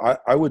 Well,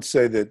 I would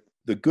say that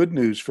the good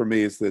news for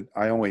me is that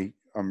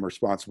I'm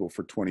responsible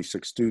for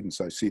 26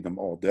 students. I see them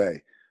all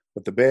day.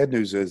 But the bad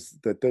news is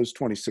that those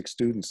 26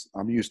 students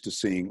I'm used to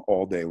seeing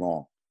all day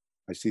long.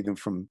 I see them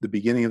from the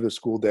beginning of the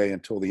school day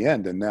until the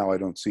end, and now I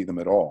don't see them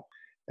at all.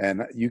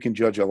 And you can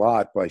judge a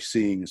lot by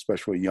seeing,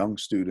 especially young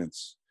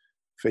students,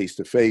 face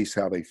to face,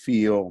 how they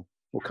feel,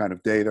 what kind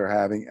of day they're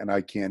having, and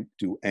I can't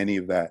do any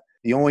of that.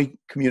 The only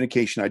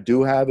communication I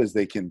do have is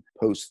they can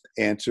post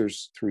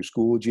answers through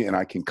Schoology, and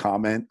I can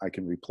comment, I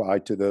can reply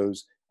to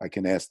those, I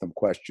can ask them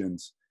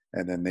questions,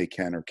 and then they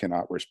can or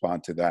cannot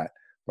respond to that.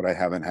 But I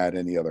haven't had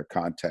any other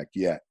contact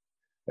yet.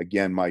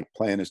 Again, my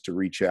plan is to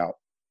reach out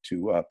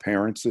to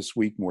parents this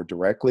week more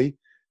directly,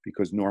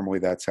 because normally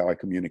that's how I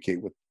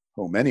communicate with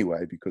home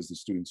anyway, because the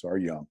students are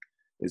young,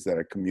 is that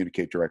I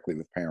communicate directly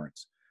with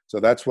parents. So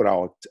that's what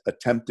I'll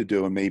attempt to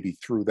do, and maybe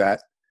through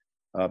that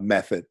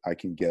method, I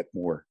can get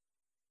more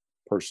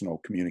personal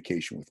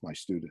communication with my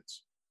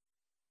students.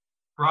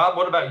 Rob,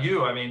 what about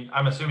you? I mean,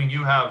 I'm assuming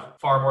you have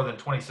far more than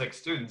 26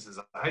 students as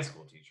a high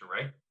school teacher,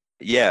 right?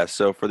 Yeah,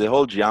 so for the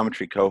whole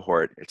geometry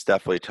cohort, it's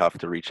definitely tough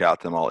to reach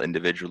out to them all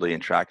individually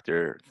and track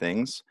their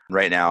things.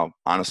 Right now,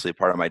 honestly,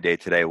 part of my day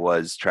today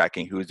was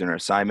tracking who's doing their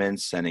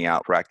assignments, sending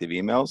out proactive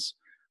emails.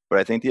 But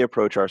I think the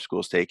approach our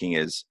school's taking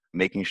is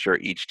making sure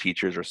each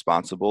teacher is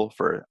responsible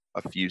for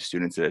a few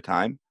students at a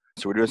time.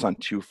 So we're doing this on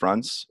 2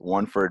 fronts.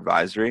 One for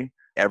advisory.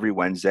 Every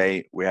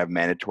Wednesday, we have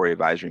mandatory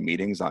advisory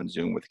meetings on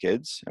Zoom with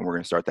kids, and we're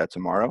going to start that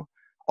tomorrow.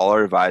 All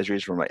our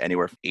advisories from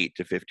anywhere from 8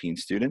 to 15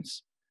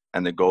 students.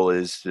 And the goal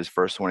is this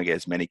first one to get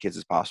as many kids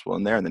as possible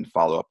in there and then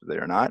follow up if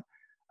they're not,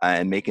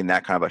 and making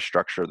that kind of a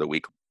structure of the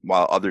week.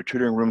 While other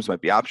tutoring rooms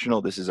might be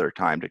optional, this is our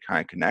time to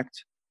kind of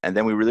connect. And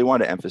then we really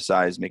want to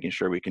emphasize making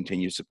sure we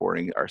continue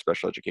supporting our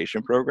special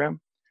education program.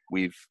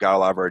 We've got a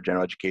lot of our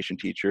general education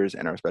teachers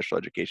and our special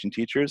education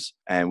teachers,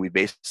 and we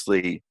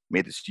basically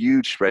made this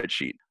huge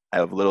spreadsheet. I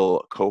have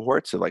little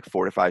cohorts of like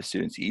 4 to 5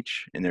 students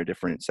each in their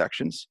different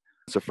sections.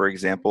 So for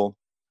example,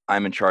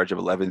 I'm in charge of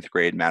 11th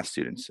grade math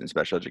students in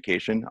special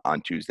education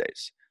on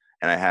Tuesdays.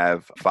 And I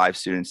have 5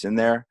 students in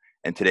there.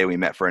 And today we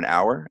met for an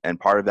hour. And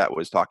part of that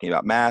was talking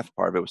about math,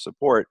 part of it was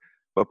support,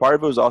 but part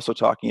of it was also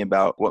talking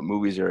about what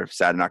movies are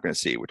sad I'm not going to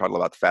see. We're talking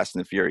about the Fast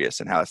and the Furious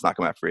and how it's not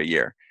coming out for a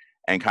year,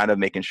 and kind of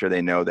making sure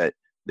they know that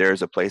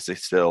there's a place to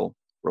still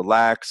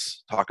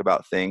relax, talk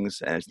about things,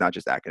 and it's not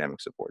just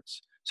academic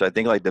supports. So I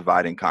think like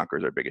divide and conquer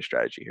is our biggest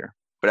strategy here.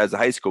 But as a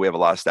high school, we have a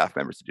lot of staff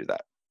members to do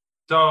that.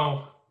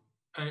 So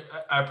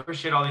I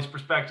appreciate all these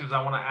perspectives.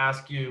 I want to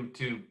ask you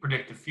to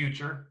predict the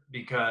future,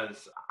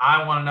 because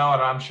I want to know,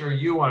 and I'm sure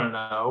you want to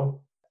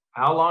know,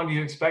 how long do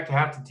you expect to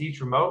have to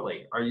teach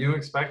remotely? Are you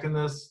expecting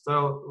this to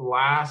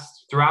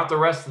last throughout the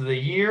rest of the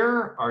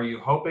year? Are you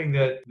hoping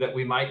that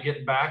we might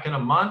get back in a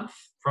month?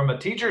 From a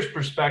teacher's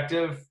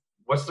perspective,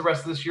 what's the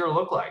rest of this year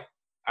look like?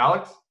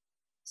 Alex?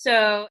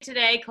 So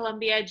today,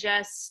 Columbia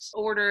just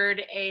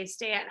ordered a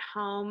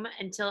stay-at-home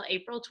until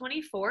April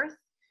 24th.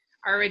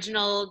 Our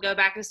original go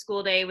back to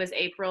school day was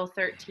April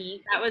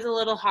 13th. That was a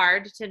little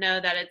hard to know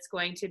that it's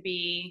going to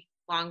be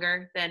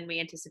longer than we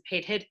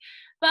anticipated.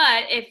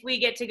 But if we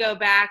get to go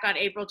back on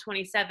April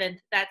 27th,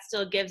 that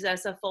still gives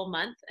us a full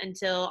month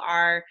until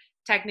our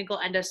technical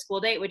end of school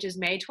date, which is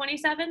May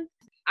 27th.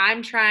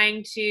 I'm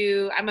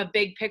a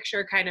big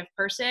picture kind of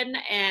person,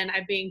 and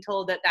I'm being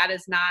told that that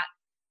is not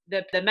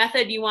the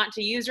method you want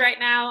to use right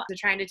now. So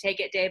trying to take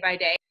it day by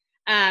day.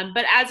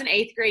 But as an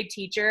 8th grade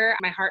teacher,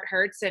 my heart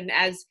hurts. And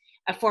as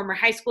a former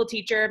high school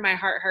teacher, my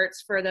heart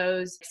hurts for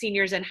those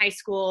seniors in high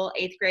school,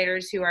 8th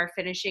graders who are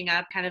finishing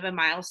up kind of a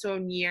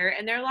milestone year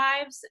in their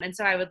lives. And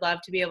so I would love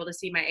to be able to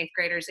see my 8th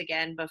graders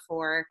again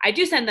before I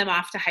do send them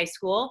off to high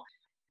school.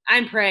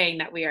 I'm praying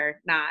that we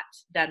are not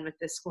done with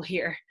this school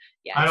year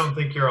yet. I don't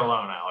think you're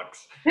alone,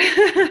 Alex.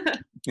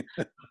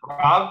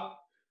 Rob?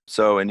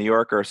 So in New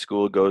York, our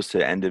school goes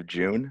to end of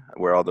June,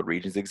 where all the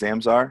Regents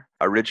exams are.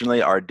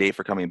 Originally, our date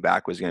for coming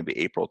back was going to be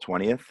April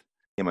 20th.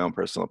 In my own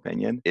personal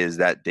opinion, is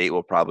that date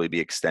will probably be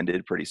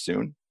extended pretty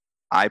soon.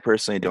 I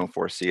personally don't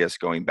foresee us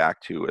going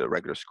back to a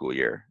regular school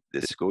year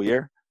this school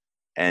year.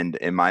 And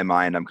in my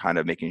mind, I'm kind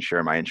of making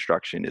sure my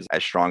instruction is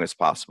as strong as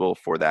possible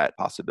for that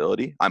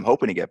possibility. I'm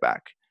hoping to get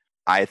back.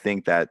 I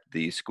think that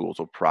the schools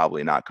will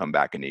probably not come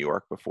back in New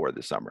York before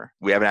the summer.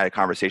 We haven't had a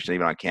conversation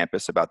even on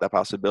campus about that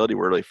possibility.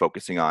 We're really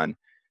focusing on,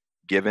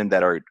 given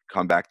that our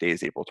comeback day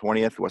is April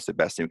 20th, what's the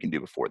best thing we can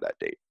do before that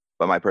date?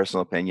 But my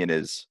personal opinion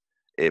is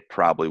it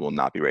probably will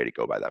not be ready to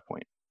go by that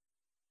point.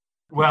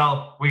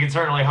 Well, we can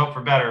certainly hope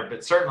for better,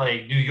 but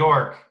certainly New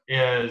York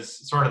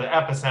is sort of the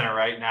epicenter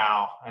right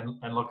now,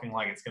 and looking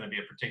like it's going to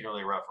be a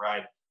particularly rough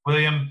ride.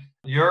 William,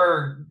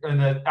 you're in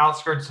the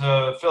outskirts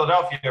of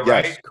Philadelphia,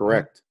 right? Yes,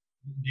 correct.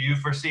 Do you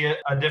foresee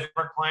a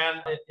different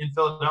plan in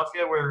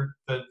Philadelphia where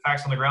the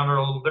facts on the ground are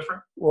a little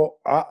different? Well,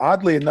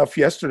 oddly enough,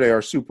 yesterday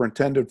our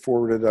superintendent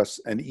forwarded us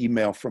an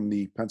email from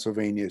the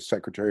Pennsylvania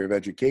Secretary of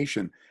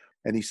Education,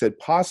 and he said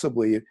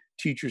possibly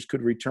teachers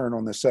could return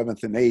on the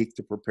 7th and 8th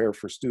to prepare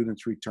for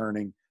students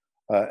returning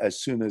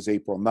as soon as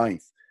April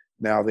 9th.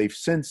 Now, they've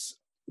since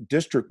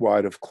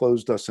district-wide have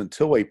closed us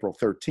until April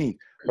 13th,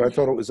 but I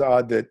thought it was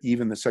odd that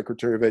even the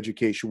Secretary of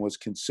Education was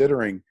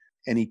considering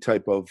any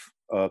type of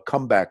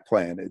comeback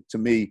plan. To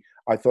me,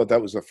 I thought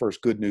that was the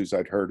first good news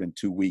I'd heard in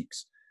 2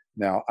 weeks.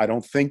 Now, I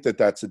don't think that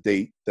that's a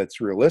date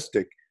that's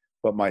realistic,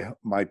 but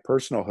my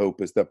personal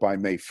hope is that by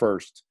May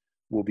 1st,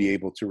 we'll be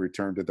able to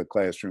return to the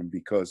classroom,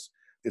 because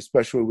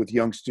especially with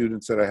young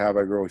students that I have,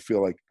 I really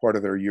feel like part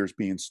of their year is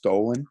being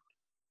stolen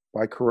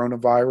by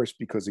coronavirus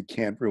because it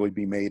can't really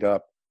be made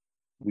up.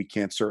 We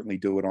can't certainly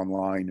do it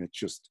online. It's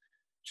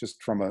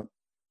just from a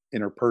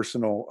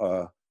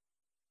interpersonal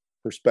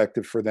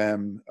perspective for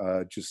them,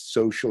 just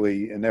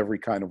socially in every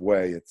kind of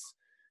way. It's,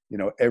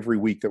 every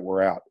week that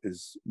we're out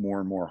is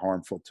more and more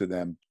harmful to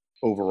them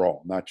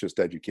overall, not just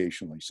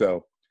educationally.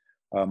 So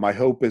my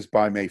hope is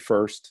by May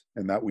 1st,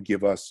 and that would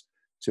give us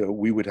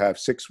we would have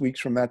 6 weeks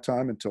from that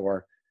time until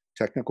our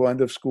technical end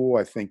of school.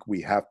 I think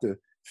we have to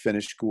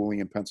finish schooling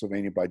in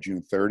Pennsylvania by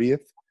June 30th,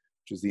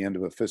 which is the end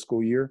of a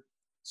fiscal year.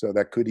 So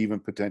that could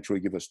even potentially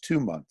give us 2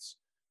 months,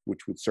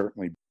 which would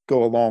certainly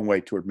go a long way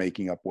toward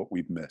making up what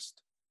we've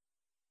missed.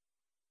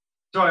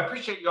 So I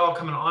appreciate you all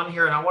coming on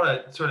here, and I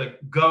want to sort of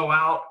go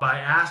out by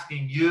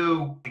asking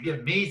you to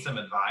give me some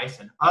advice,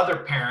 and other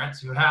parents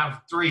who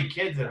have 3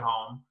 kids at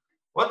home.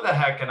 What the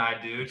heck can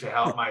I do to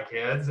help my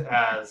kids,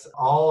 as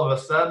all of a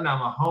sudden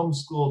I'm a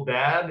homeschool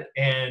dad,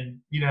 and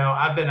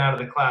I've been out of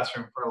the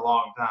classroom for a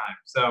long time.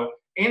 So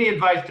any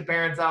advice to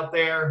parents out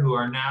there who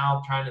are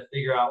now trying to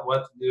figure out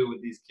what to do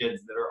with these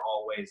kids that are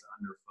always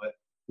underfoot?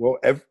 Well,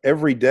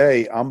 every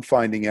day I'm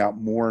finding out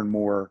more and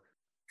more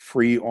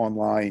free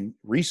online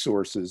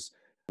resources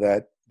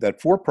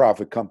that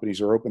for-profit companies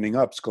are opening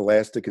up.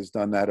 Scholastic has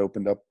done that,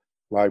 opened up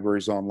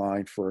libraries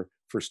online for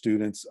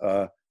students.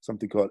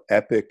 Something called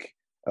Epic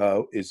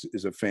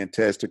is a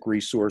fantastic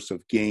resource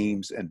of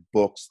games and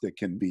books that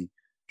can be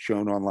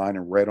shown online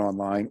and read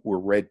online or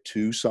read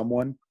to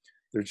someone.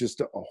 There's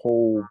just a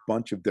whole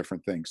bunch of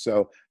different things.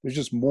 So there's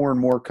just more and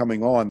more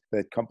coming on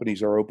that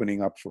companies are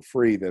opening up for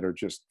free that are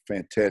just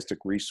fantastic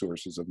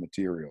resources of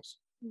materials.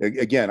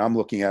 Again, I'm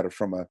looking at it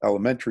from an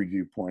elementary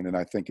viewpoint, and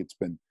I think it's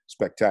been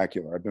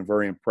spectacular. I've been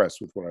very impressed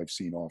with what I've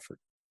seen offered.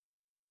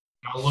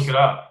 I'll look it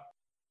up.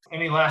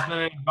 Any last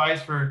minute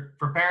advice for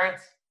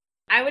parents?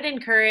 I would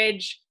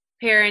encourage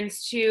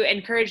parents to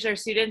encourage their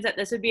students that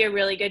this would be a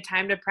really good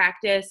time to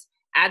practice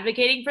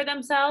advocating for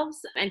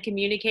themselves and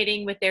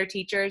communicating with their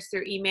teachers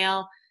through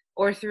email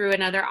or through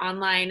another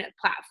online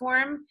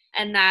platform,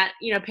 and that,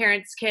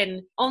 parents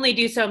can only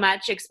do so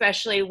much,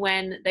 especially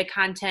when the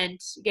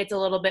content gets a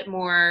little bit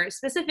more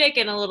specific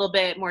and a little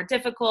bit more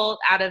difficult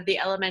out of the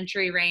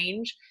elementary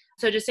range.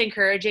 So just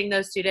encouraging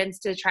those students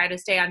to try to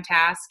stay on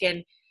task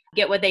and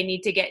get what they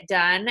need to get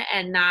done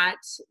and not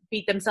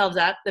beat themselves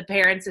up. The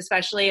parents,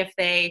 especially if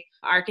they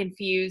are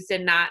confused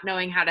and not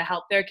knowing how to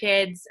help their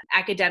kids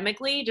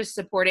academically, just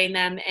supporting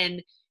them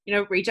and,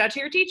 reach out to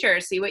your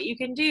teacher, see what you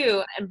can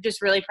do. And just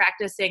really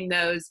practicing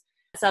those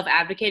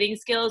self-advocating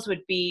skills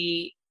would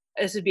be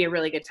a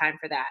really good time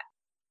for that.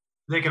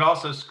 They could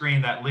also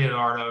screen that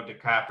Leonardo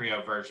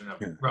DiCaprio version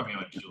of Romeo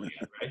and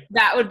Juliet, right?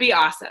 That would be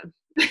awesome.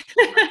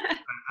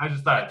 I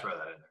just thought I'd throw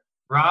that in there.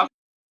 Rob?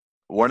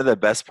 One of the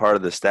best part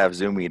of the staff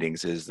Zoom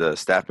meetings is the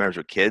staff members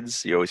with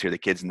kids. You always hear the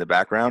kids in the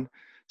background.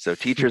 So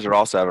teachers are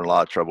also having a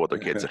lot of trouble with their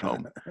kids at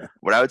home.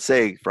 What I would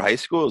say for high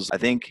schools, I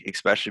think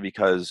especially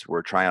because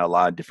we're trying a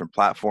lot of different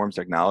platforms,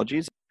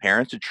 technologies,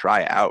 parents should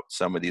try out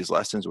some of these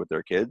lessons with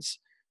their kids,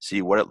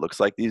 see what it looks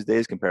like these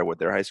days compared to what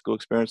their high school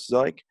experience is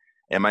like.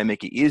 It might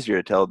make it easier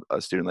to tell a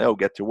student, like, oh,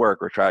 get to work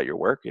or try out your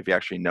work if you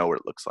actually know what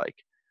it looks like.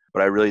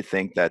 But I really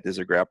think that this is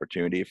a great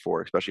opportunity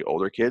for especially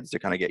older kids to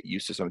kind of get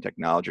used to some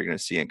technology you're going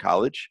to see in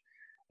college.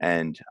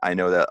 And I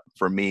know that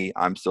for me,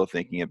 I'm still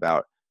thinking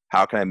about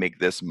how can I make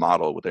this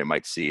model what they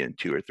might see in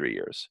 2 or 3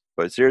 years.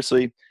 But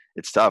seriously,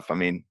 it's tough. I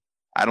mean,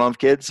 I don't have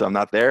kids, so I'm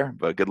not there,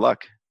 but good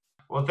luck.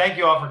 Well, thank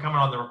you all for coming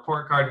on the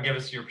report card and give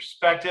us your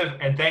perspective.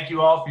 And thank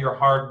you all for your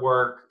hard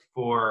work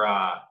for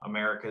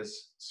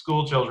America's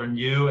school children.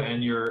 You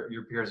and your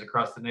peers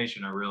across the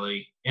nation are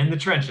really in the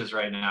trenches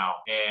right now,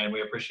 and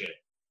we appreciate it.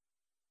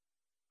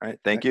 All right.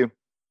 Thank you.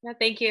 Yeah,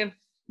 thank you.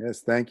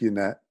 Yes, thank you,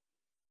 Nat.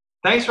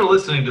 Thanks for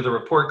listening to the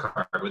report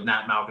card with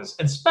Nat Malkus,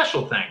 and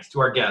special thanks to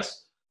our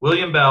guests,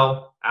 William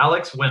Bell,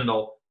 Alex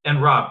Wendell,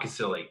 and Rob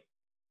Casilli.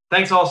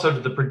 Thanks also to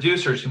the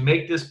producers who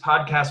make this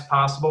podcast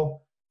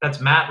possible.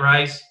 That's Matt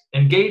Rice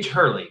and Gage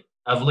Hurley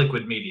of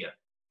Liquid Media.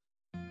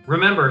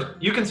 Remember,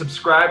 you can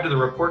subscribe to the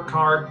report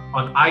card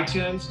on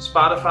iTunes,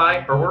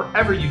 Spotify, or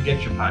wherever you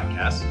get your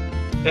podcasts.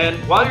 And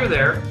while you're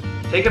there,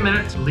 take a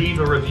minute to leave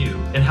a review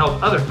and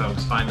help other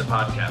folks find the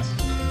podcast.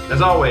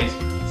 As always,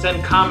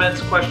 send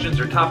comments, questions,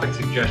 or topic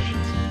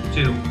suggestions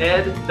to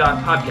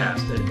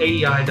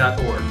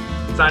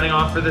ed.podcast@aei.org. Signing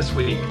off for this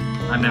week,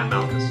 I'm Nat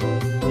Malkus.